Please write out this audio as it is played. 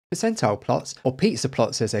Percentile plots, or pizza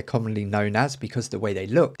plots as they're commonly known as because of the way they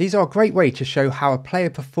look, these are a great way to show how a player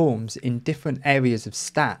performs in different areas of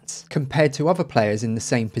stats compared to other players in the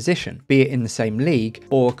same position, be it in the same league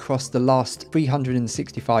or across the last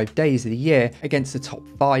 365 days of the year against the top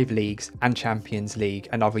 5 leagues and Champions League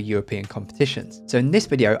and other European competitions. So in this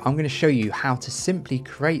video, I'm going to show you how to simply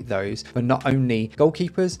create those for not only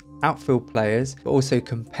goalkeepers, outfield players, but also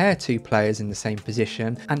compare two players in the same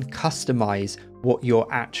position and customize what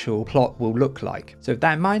your actual plot will look like. So with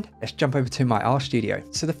that in mind, let's jump over to my RStudio.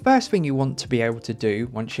 So the first thing you want to be able to do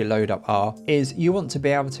once you load up R is you want to be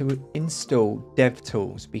able to install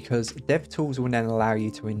DevTools, because DevTools will then allow you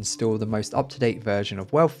to install the most up-to-date version of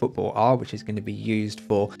worldfootballr, which is going to be used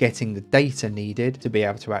for getting the data needed to be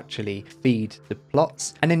able to actually feed the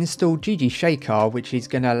plots, and then install ggshakeR, which is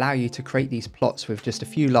going to allow you to create these plots with just a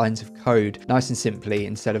few lines of code nice and simply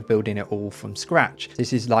instead of building it all from scratch.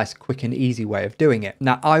 This is a nice, quick and easy way of doing it.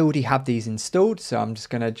 Now I already have these installed, so I'm just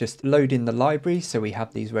going to load in the library so we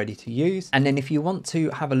have these ready to use. And then if you want to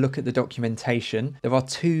have a look at the documentation, there are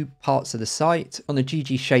two parts of the site. On the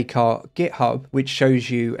ggshakeR GitHub, which shows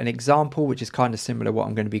you an example which is kind of similar to what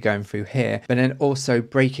I'm going to be going through here, but then also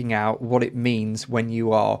breaking out what it means when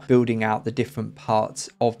you are building out the different parts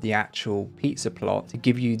of the actual pizza plot to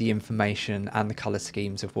give you the information and the color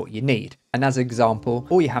schemes of what you need. And as an example,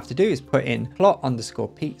 all you have to do is put in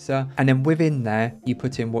plot_pizza, and then within there you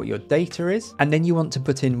put in what your data is, and then you want to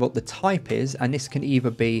put in what the type is, and this can either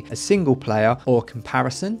be a single player or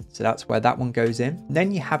comparison, so that's where that one goes in.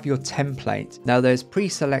 Then you have your template. Now there's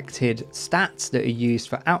pre-selected stats that are used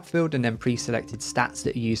for outfield and then pre-selected stats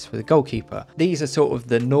that are used for the goalkeeper. These are sort of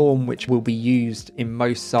the norm which will be used in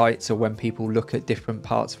most sites or when people look at different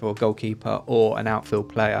parts for a goalkeeper or an outfield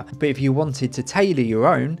player. But if you wanted to tailor your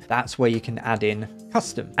own, that's where you can add in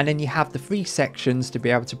custom. And then you have the 3 sections to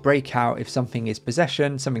be able to break out if something is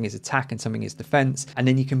possession, something is attack, and something is defense. And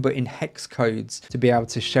then you can put in hex codes to be able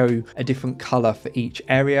to show a different color for each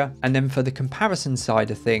area. And then for the comparison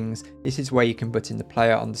side of things, this is where you can put in the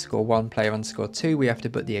player_1, player_2. We have to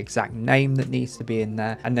put the exact name that needs to be in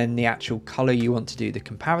there, and then the actual color you want to do the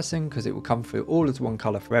comparison, because it will come through all as one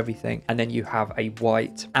color for everything. And then you have a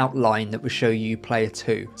white outline that will show you player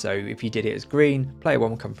 2. So if you did it as green, player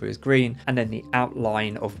 1 will come through as green, and then the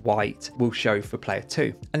outline of white will show for player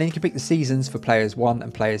 2. And then you can pick the seasons for players 1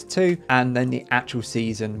 and players 2, and then the actual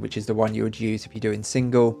season, which is the one you would use if you're doing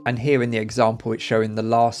single. And here in the example, it's showing the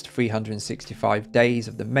last 365 days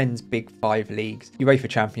of the men's big 5 leagues, UEFA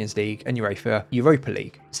Champions League and UEFA Europa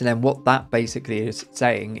League. So then what that basically is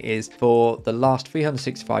saying is for the last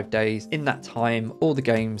 365 days, in that time, all the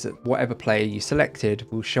games that whatever player you selected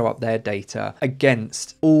will show up their data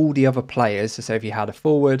against all the other players. So if you had a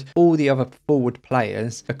forward, all the other forward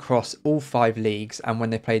players across all 5 leagues, and when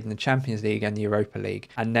they played in the Champions League and the Europa League,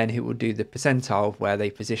 and then it will do the percentile where they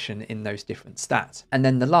position in those different stats. And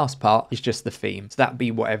then the last part is just the theme. So that'd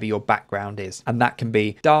be whatever your background is, and that can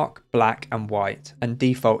be dark, black and white, and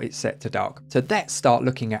default it's set to dark. So let's start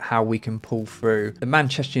looking at how we can pull through the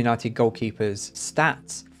Manchester United goalkeeper's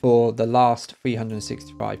stats for the last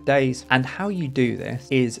 365 days. And how you do this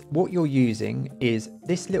is what you're using is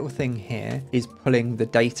this little thing here is pulling the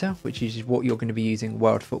data, which is what you're going to be using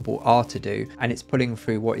worldfootballr to do, and it's pulling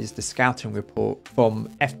through what is the scouting report from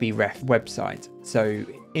fbref website. So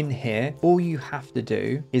in here, all you have to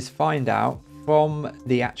do is find out from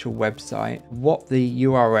the actual website what the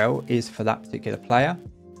URL is for that particular player,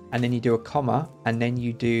 and then you do a comma, and then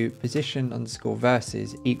you do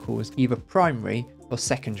position_versus equals either primary or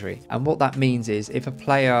secondary. And what that means is if a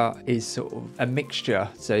player is sort of a mixture,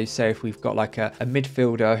 so say if we've got like a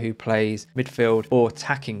midfielder who plays midfield or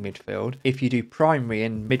attacking midfield, if you do primary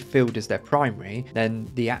and midfield as their primary, then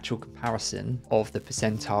the actual comparison of the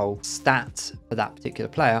percentile stats for that particular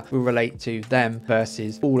player will relate to them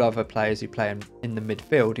versus all other players who play in the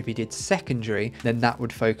midfield. If you did secondary, then that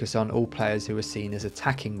would focus on all players who are seen as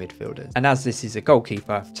attacking midfielders. And as this is a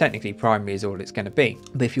goalkeeper, technically primary is all it's going to be.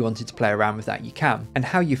 But if you wanted to play around with that, you can. And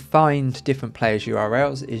how you find different players'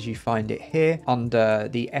 URLs is you find it here under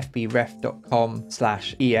the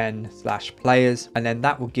fbref.com/en/players, and then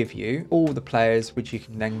that will give you all the players which you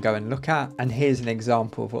can then go and look at. And here's an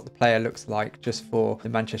example of what the player looks like just for the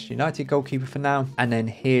Manchester United goalkeeper for now. And then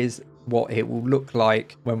here's what it will look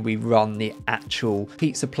like when we run the actual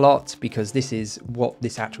pizza plot, because this is what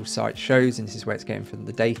this actual site shows, and this is where it's getting from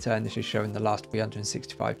the data, and this is showing the last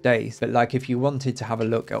 365 days. But like if you wanted to have a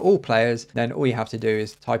look at all players, then all you have to do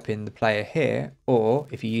is type in the player here, or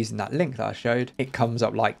if you're using that link that I showed, it comes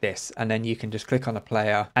up like this, and then you can just click on a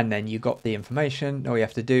player and then you got the information. All you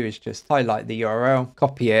have to do is just highlight the URL,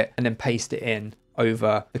 copy it, and then paste it in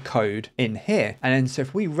over the code in here. And then so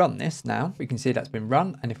if we run this now, we can see that's been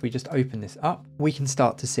run. And if we just open this up, we can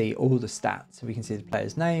start to see all the stats. So we can see the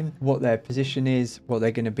player's name, what their position is, what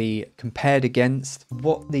they're going to be compared against,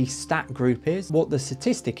 what the stat group is, what the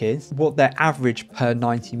statistic is, what their average per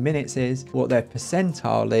 90 minutes is, what their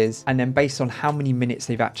percentile is, and then based on how many minutes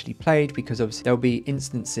they've actually played, because obviously there'll be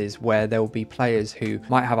instances where there'll be players who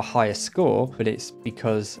might have a higher score, but it's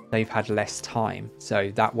because they've had less time.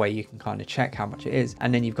 So that way you can kind of check how much it is.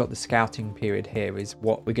 And then you've got the scouting period here is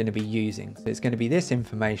what we're going to be using. So it's going to be this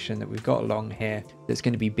information that we've got along here that's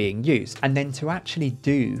going to be being used. And then to actually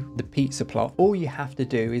do the pizza plot, all you have to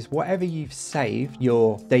do is whatever you've saved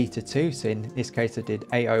your data to. So in this case, I did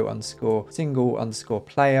AO underscore single underscore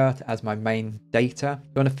player as my main data.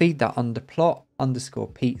 You want to feed that under plot underscore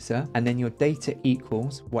pizza, and then your data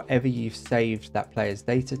equals whatever you've saved that player's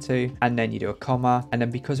data to, and then you do a comma. And then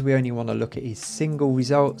because we only want to look at his single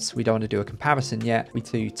results, we don't want to do a comparison yet, we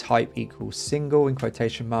do type equals single in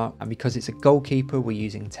quotation mark. And because it's a goalkeeper, we're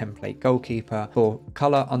using template goalkeeper. For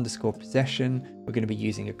color underscore possession, we're going to be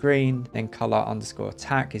using a green, then color underscore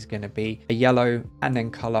attack is going to be a yellow, and then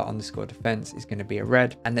color underscore defense is going to be a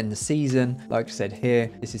red. And then the season, like I said here,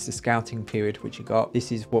 this is the scouting period which you got.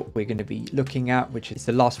 This is what we're going to be looking at, which is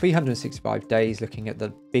the last 365 days, looking at the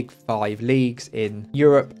big 5 leagues in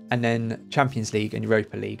Europe, and then Champions League and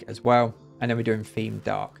Europa League as well. And then we're doing theme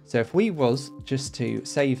dark. So if we was just to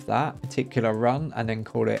save that particular run and then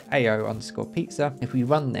call it AO underscore pizza, if we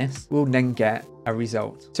run this, we'll then get a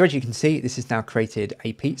result. So as you can see, this has now created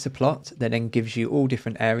a pizza plot that then gives you all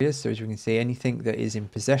different areas. So as you can see, anything that is in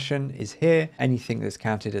possession is here, anything that's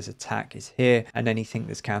counted as attack is here, and anything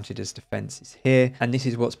that's counted as defense is here. And this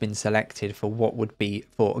is what's been selected for what would be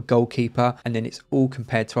for a goalkeeper, and then it's all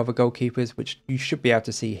compared to other goalkeepers, which you should be able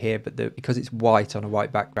to see here, but because it's white on a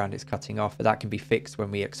white background, it's cutting off. But that can be fixed when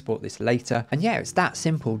we export this later. And yeah, it's that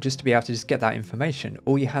simple just to be able to just get that information.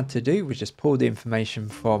 All you had to do was just pull the information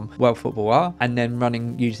from worldfootballr, and then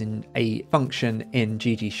running using a function in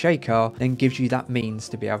ggshakeR then gives you that means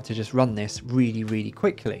to be able to just run this really, really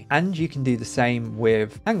quickly. And you can do the same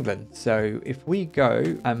with England. So if we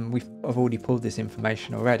go, and I've already pulled this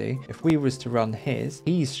information already, if we was to run his,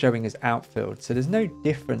 he's showing as Outfield. So there's no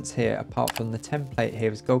difference here apart from the template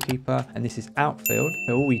here is Goalkeeper, and this is Outfield.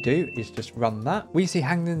 So all we do is just run that. We see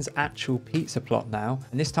Hangland's actual pizza plot now,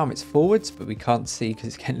 and this time it's forwards, but we can't see because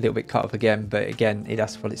it's getting a little bit cut off again. But again,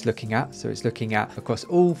 that's what it's looking at. So it's looking at across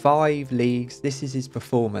all 5 leagues. This is his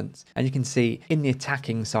performance, and you can see in the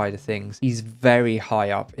attacking side of things, he's very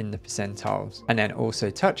high up in the percentiles. And then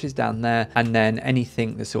also touches down there, and then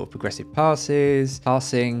anything that's sort of progressive passes,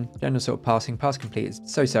 passing, general sort of passing, pass complete is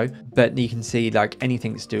so-so. But you can see like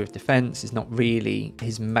anything to do with defense is not really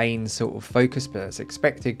his main sort of focus, but as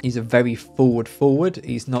expected, he's a very forward.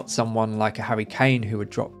 He's not someone like a Harry Kane who would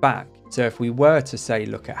drop back. So if we were to say,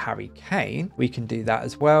 look at Harry Kane, we can do that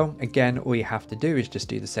as well. Again, all you have to do is just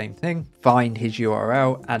do the same thing. Find his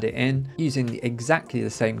URL, add it in, using exactly the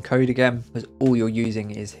same code again, because all you're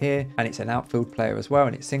using is here, and it's an Outfield player as well,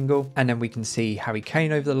 and it's single. And then we can see Harry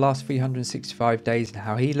Kane over the last 365 days and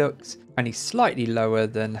how he looks. And he's slightly lower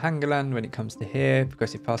than Hangland when it comes to here,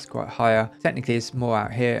 progressive pass quite higher. Technically it's more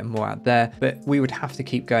out here and more out there, but we would have to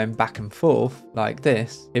keep going back and forth like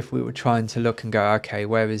this if we were trying to look and go, okay,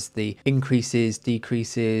 where is the increases,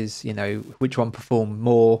 decreases, you know, which one performed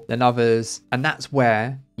more than others? And that's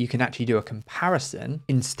where you can actually do a comparison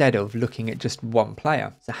instead of looking at just one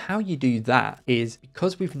player. So how you do that is,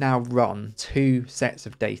 because we've now run 2 sets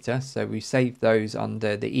of data, so we saved those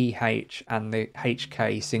under the EH and the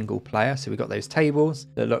HK single player. So we've got those tables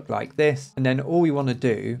that look like this. And then all we want to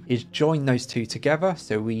do is join those 2 together.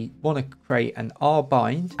 So we want to create an R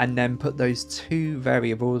bind and then put those 2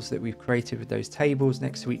 variables that we've created with those tables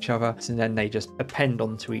next to each other. So then they just append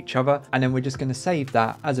onto each other. And then we're just going to save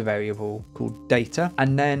that as a variable called data.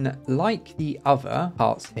 And then like the other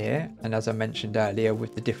parts here, and as I mentioned earlier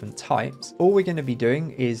with the different types, all we're going to be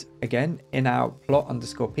doing is, again, in our plot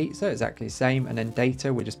underscore pizza, exactly the same. And then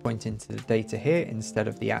data, we're just pointing to the data here instead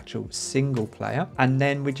of the actual single player. And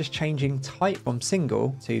then we're just changing type from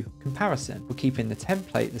single to comparison. We're keeping the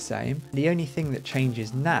template the same. The only thing that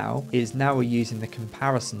changes now is now we're using the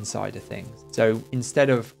comparison side of things. So instead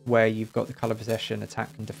of where you've got the color possession, attack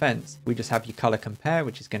and defense, we just have your color compare,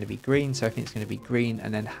 which is going to be green. So I think it's going to be green and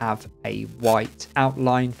and then have a white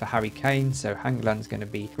outline for Harry Kane. So Hangland's going to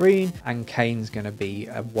be green and Kane's going to be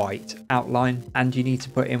a white outline. And you need to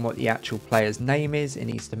put in what the actual player's name is. It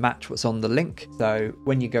needs to match what's on the link. So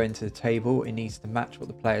when you go into the table, it needs to match what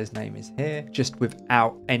the player's name is here, just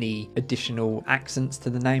without any additional accents to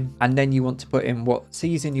the name. And then you want to put in what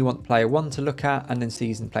season you want player 1 to look at, and then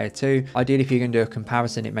season player 2. Ideally, if you're going to do a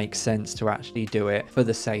comparison, it makes sense to actually do it for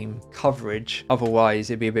the same coverage. Otherwise,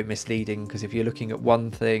 it'd be a bit misleading, because if you're looking at one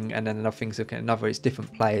thing and then another thing's looking at another, it's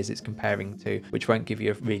different players it's comparing to, which won't give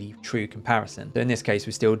you a really true comparison. So in this case,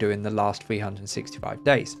 we're still doing the last 365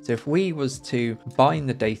 days. So if we was to bind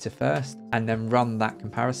the data first and then run that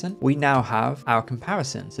comparison, we now have our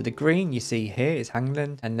comparison. So the green you see here is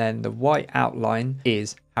Hangland, and then the white outline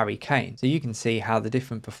is Harry Kane. So you can see how the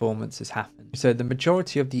different performances happen. So the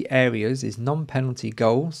majority of the areas is non-penalty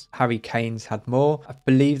goals. Harry Kane's had more. I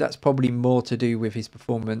believe that's probably more to do with his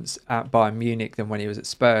performance at Bayern Munich than when he was at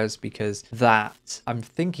Spurs, because that, I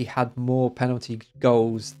think he had more penalty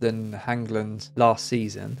goals than Hangland last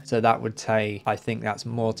season. So that would say, I think that's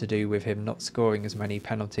more to do with him not scoring as many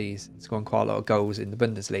penalties, scoring quite a lot of goals in the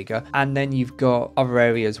Bundesliga. And then you've got other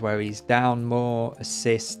areas where he's down more,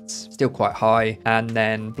 assists, still quite high, and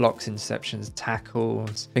then blocks, interceptions,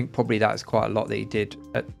 tackles. I think probably that's quite a lot that he did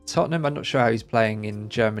at Tottenham. I'm not sure how he's playing in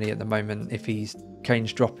Germany at the moment, if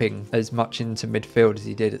Kane's dropping as much into midfield as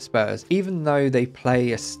he did at Spurs. Even though they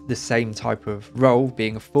play the same type of role,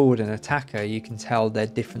 being a forward and attacker, you can tell their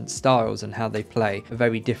different styles and how they play are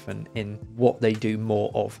very different in what they do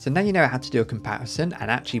more of. So now you know how to do a comparison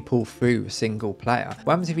and actually pull through a single player.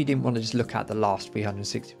 What happens if you didn't want to just look at the last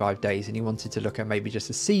 365 days and you wanted to look at maybe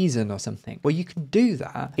just a season or something? Well, you can do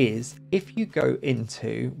that is if you go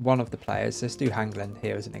into one of the players, let's do Hangland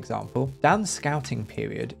here as an example, down the scouting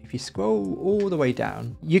period, if you scroll all the way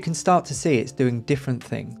down, you can start to see it's doing different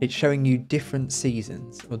things. It's showing you different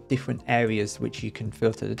seasons or different areas which you can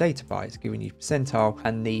filter the data by. It's giving you percentile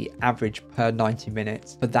and the average per 90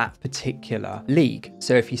 minutes for that particular league.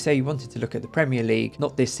 So if you say you wanted to look at the Premier League,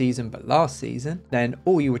 not this season but last season, then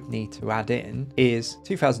all you would need to add in is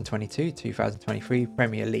 2022-2023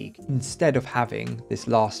 Premier League instead of having this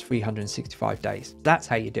last 365 days. That's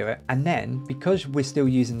how you do it. And then because we're still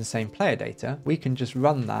using the same player data, we can just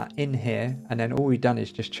run that in here, and then all we've done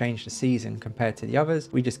is just change the season compared to the others.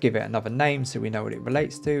 We just give it another name so we know what it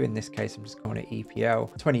relates to. In this case, I'm just calling it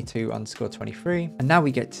EPL 22_23. And now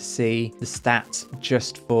we get to see the stats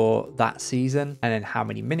just for that season, and then how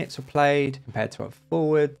many minutes were played compared to a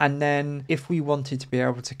forward. And then if we wanted to be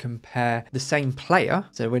able to compare the same player,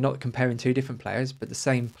 so we're not comparing two different players, but the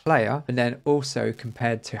same player, and then also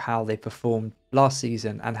compared to how they performed last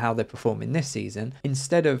season and how they're performing this season,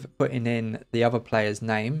 instead of putting in the other player's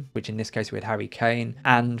name, which in this case we had Harry Kane,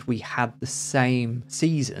 and we had the same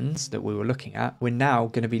seasons that we were looking at, we're now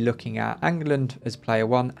going to be looking at England as player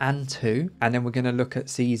 1 and 2, and then we're going to look at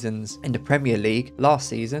seasons in the Premier League last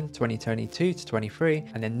season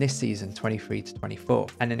 2022-23, and then this season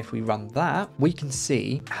 23-24. And then if we run that, we can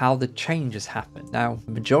see how the changes happen. Now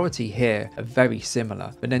the majority here are very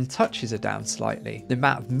similar, but then touches are down slightly. The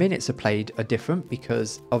amount of minutes are played are different,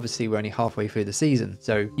 because obviously we're only halfway through the season,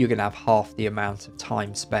 so you're going to have half the amount of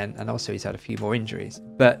time spent, and also he's had a few more injuries.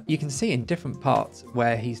 But you can see in different parts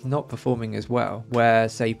where he's not performing as well, where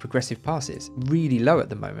say progressive passes really low at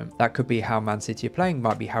the moment. That could be how Man City are playing,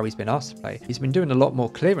 might be how he's been asked to play. He's been doing a lot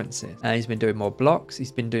more clearances, and he's been doing more blocks,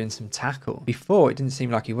 he's been doing some tackle. Before it didn't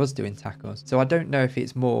seem like he was doing tackles, so I don't know if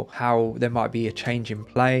it's more how there might be a change in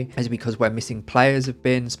play. Is it because where missing players have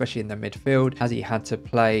been, especially in the midfield? Has he had to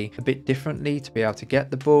play a bit differently to be able to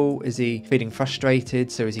get the ball? Is he feeling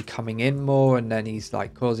frustrated, so is he coming in more and then he's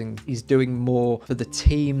like he's doing more for the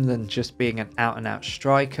team than just being an out and out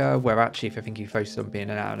striker, where actually if I think he focused on being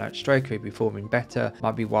an out and out striker, he'd be performing better.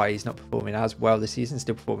 Might be why he's not performing as well this season,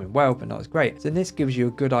 still performing well but not as great. So this gives you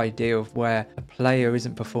a good idea of where a player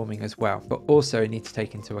isn't performing as well. But also you need to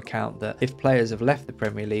take into account that if players have left the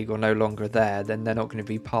Premier League or no longer there, then they're not going to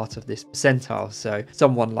be part of this percentile. So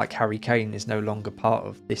someone like Harry Kane is no longer part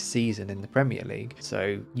of this season in the Premier League,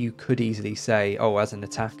 so you could easily say, oh, as an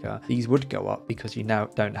attacker these would go up because you now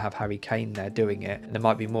don't have Harry Kane there doing it, and there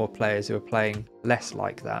might be more players who are playing less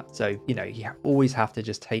like that. So you know, you always have to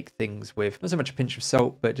just take things with not so much a pinch of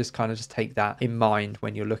salt, but just kind of just take that in mind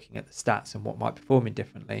when you're looking at the stats and what might be performing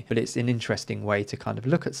differently. But it's an interesting way to kind of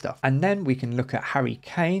look at stuff. And then we can look at Harry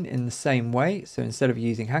Kane in the same way. So instead of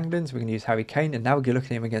using Hangland's, we're going to use Harry Kane, and now we're going to look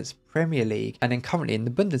at him against Premier League and then currently in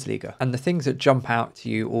the Bundesliga. And the things that jump out to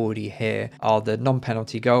you already here are the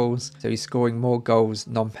non-penalty goals. So he's scoring more goals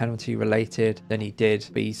non-penalty related than he did.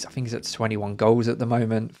 But I think he's at 21 goals at the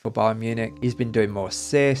moment for Bayern Munich. He's been been doing more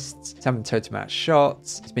assists, he's having total amount of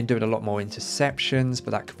shots, he's been doing a lot more interceptions,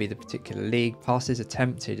 but that could be the particular league. Passes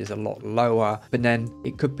attempted is a lot lower, but then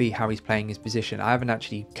it could be how he's playing his position. I haven't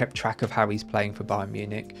actually kept track of how he's playing for Bayern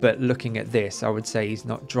Munich, but looking at this, I would say he's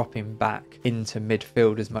not dropping back into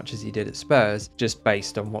midfield as much as he did at Spurs, just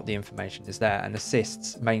based on what the information is there. And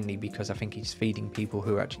assists mainly because I think he's feeding people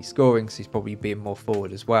who are actually scoring, so he's probably being more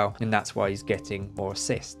forward as well, and that's why he's getting more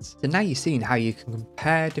assists. So now you've seen how you can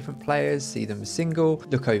compare different players, see them as single,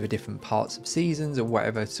 look over different parts of seasons or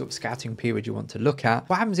whatever sort of scouting period you want to look at.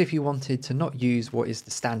 What happens if you wanted to not use what is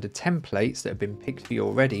the standard templates that have been picked for you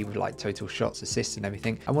already with like total shots, assists and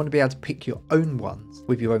everything, and want to be able to pick your own ones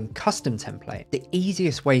with your own custom template? The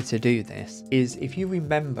easiest way to do this is, if you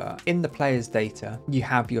remember, in the players data you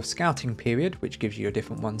have your scouting period, which gives you your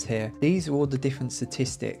different ones here. These are all the different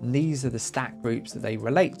statistics, and these are the stat groups that they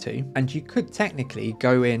relate to, and you could technically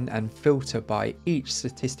go in and filter by each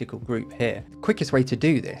statistical group here. The quickest way to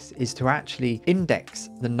do this is to actually index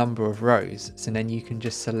the number of rows, so then you can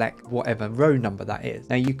just select whatever row number that is.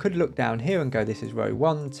 Now you could look down here and go, this is row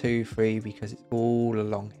 1, 2, 3, because it's all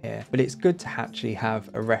along here, but it's good to actually have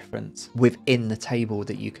a reference within the table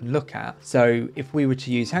that you can look at. So if we were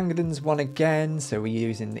to use Hangeden's one again, so we're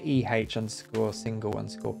using the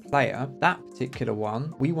EH_single_player, that particular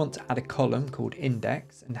one, we want to add a column called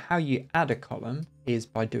index, and how you add a column is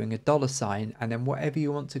by doing a $, and then whatever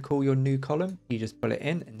you want to call your new column, you just put it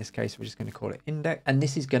in. In this case, we're just going to call it index, and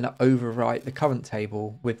this is going to overwrite the current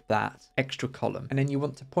table with that extra column. And then you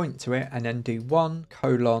want to point to it and then do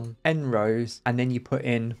 1:n rows, and then you put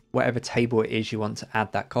in whatever table it is you want to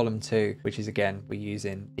add that column to, which is, again, we're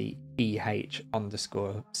using the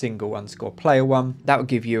EH_single_player one. That will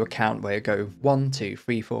give you a count where you go 1, 2,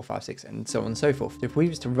 3, 4, 5, 6, and so on and so forth. So if we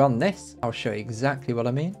was to run this, I'll show you exactly what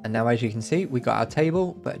I mean. And now, as you can see, we got our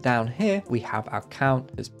table, but down here we have our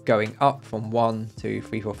count that's going up from 1, 2,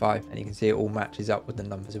 3, 4, 5, and you can see it all matches up with the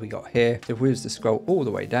numbers that we got here. So if we was to scroll all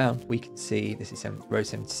the way down, we can see this is row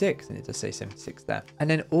 76, and it does say 76 there. And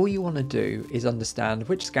then all you want to do is understand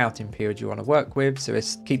which scouting period you want to work with. So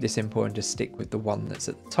let's keep this simple and just stick with the one that's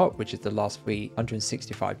at the top, which is the last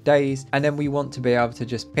 365 days. And then we want to be able to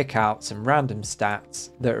just pick out some random stats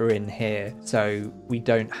that are in here, so we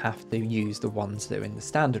don't have to use the ones that are in the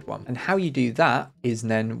standard one. And how you do that is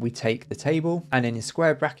then we take the table, and then in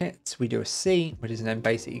square brackets we do a C, which is then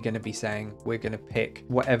basically going to be saying we're going to pick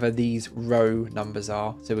whatever these row numbers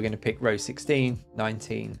are. So we're going to pick row 16,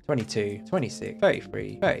 19, 22, 26,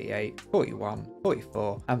 33, 38, 41,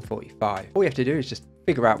 44 and 45. All you have to do is just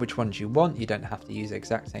figure out which ones you want. You don't have to use the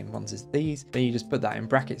exact same ones as these. Then you just put that in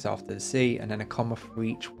brackets after the C, and then a comma for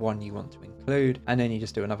each one you want to include, and then you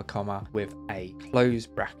just do another comma with a close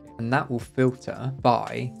bracket, and that will filter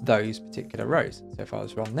by those particular rows. So if I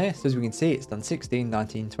was to run this, as we can see, it's done 16,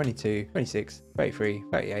 19, 22, 26, 33,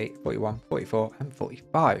 38, 41, 44 and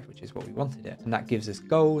 45, which is what we wanted it. And that gives us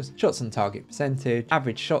goals, shots on target percentage,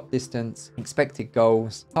 average shot distance, expected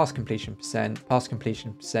goals, pass completion percent,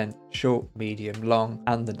 short, medium, long,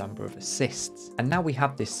 and the number of assists. And now we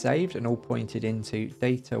have this saved and all pointed into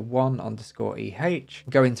data1_EH.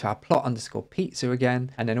 Go into our plot_pizza again,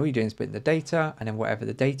 and then all you're doing is put in the data, and then whatever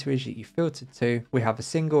the data is that you filtered to, we have a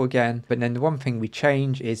single again. But then the one thing we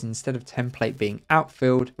change is, instead of template being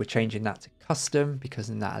Outfield, we're changing that to custom, because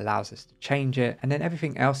then that allows us to change it. And then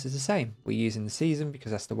everything else is the same. We're using the season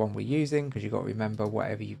because that's the one we're using, because you've got to remember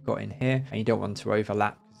whatever you've got in here, and you don't want to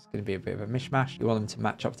overlap. Going to be a bit of a mishmash. You want them to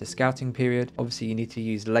match up to scouting period. Obviously you need to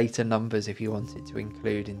use later numbers if you want it to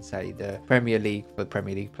include in, say, the Premier League for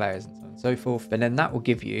Premier League players and so on and so forth. But then that will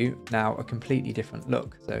give you now a completely different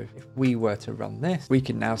look. So if we were to run this, we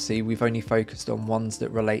can now see we've only focused on ones that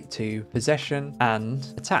relate to possession and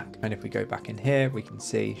attack. And if we go back in here, we can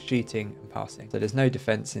see shooting and passing. So there's no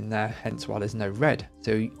defense in there, hence why there's no red.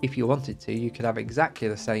 So if you wanted to, you could have exactly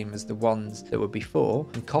the same as the ones that were before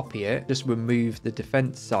and copy it, just remove the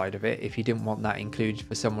defense side of it if you didn't want that included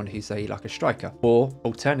for someone who's, say, like a striker. Or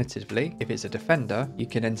alternatively, if it's a defender, you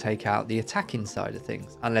can then take out the attacking side of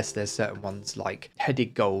things, unless there's certain ones like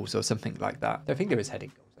headed goals or something like that. I think there is headed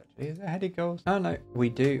goals. Is there headed goals? Oh no, we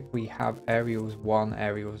do. We have aerials won,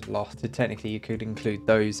 aerials lost. So technically you could include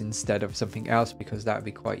those instead of something else, because that would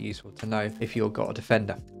be quite useful to know if you've got a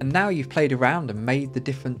defender. And now you've played around and made the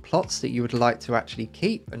different plots that you would like to actually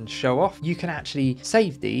keep and show off. You can actually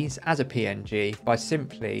save these as a PNG by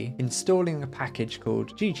simply installing a package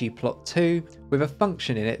called ggplot2 with a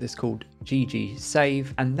function in it that's called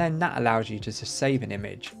ggshakeR, and then that allows you to just save an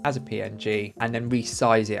image as a PNG and then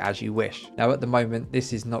resize it as you wish. Now at the moment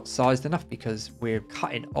this is not sized enough because we're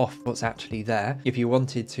cutting off what's actually there. If you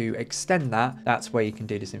wanted to extend that, that's where you can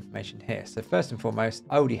do this information here. So first and foremost,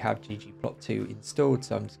 I already have ggplot2 installed,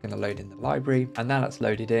 so I'm just going to load in the library, and now that's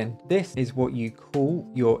loaded in. This is what you call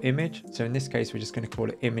your image. So in this case we're just going to call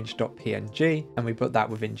it image.png, and we put that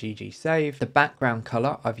within ggshakeR. The background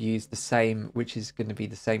color I've used the same, which is going to be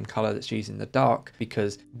the same color that's used in the dark,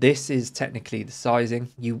 because this is technically the sizing.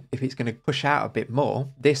 If it's going to push out a bit more,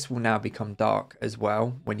 this will now become dark as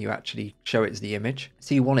well when you actually show it as the image.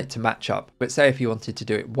 So you want it to match up. But say if you wanted to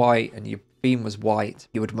do it white and your theme was white,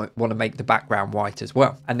 you would want to make the background white as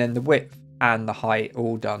well. And then the width and the height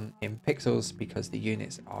all done in pixels because the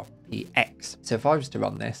units are px. So if I was to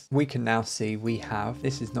run this, we can now see we have,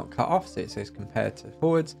 this is not cut off, so it says compared to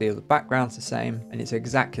forwards, the background's the same, and it's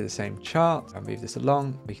exactly the same chart. I'll move this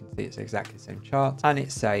along, we can see it's exactly the same chart, and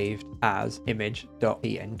it's saved as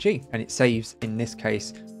image.png, and it saves in this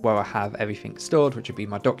case where I have everything stored, which would be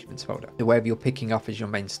my documents folder. So wherever you're picking up as your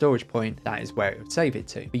main storage point, that is where it would save it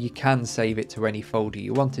to. But you can save it to any folder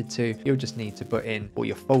you wanted to. You'll just need to put in what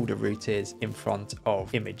your folder root is in front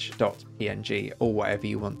of image.png or whatever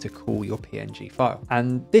you want to call your PNG file.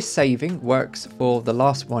 And this saving works for the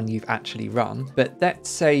last one you've actually run. But let's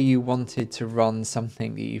say you wanted to run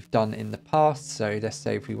something that you've done in the past. So let's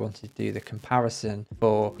say if we wanted to do the comparison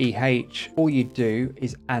for all you do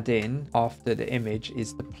is add in after the image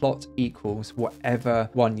is the plot equals whatever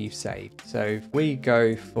one you saved. So if we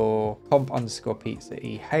go for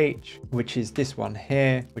comp_pizza which is this one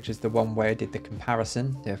here, which is the one where I did the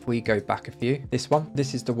comparison. So if we go back a few,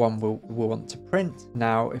 this is the one we'll want to print.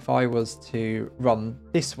 Now if I was to run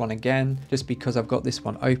this one again, just because I've got this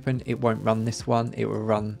one open, it won't run this one, it will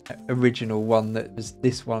run original one that was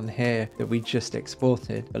this one here that we just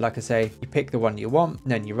exported. But like I say, you pick the one you want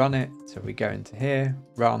and then you run it. So we go into here,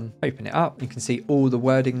 run, open it up, you can see all the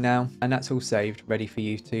wording now, and that's all saved, ready for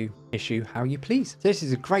you to issue how you please. So this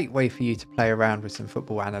is a great way for you to play around with some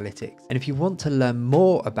football analytics. And if you want to learn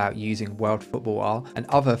more about using worldfootballr and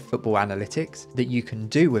other football analytics that you can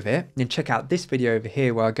do with it, then check out this video over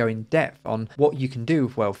here where I go in depth on what you can do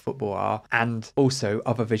with worldfootballr and also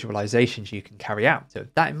other visualizations you can carry out. So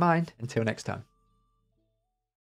with that in mind, until next time.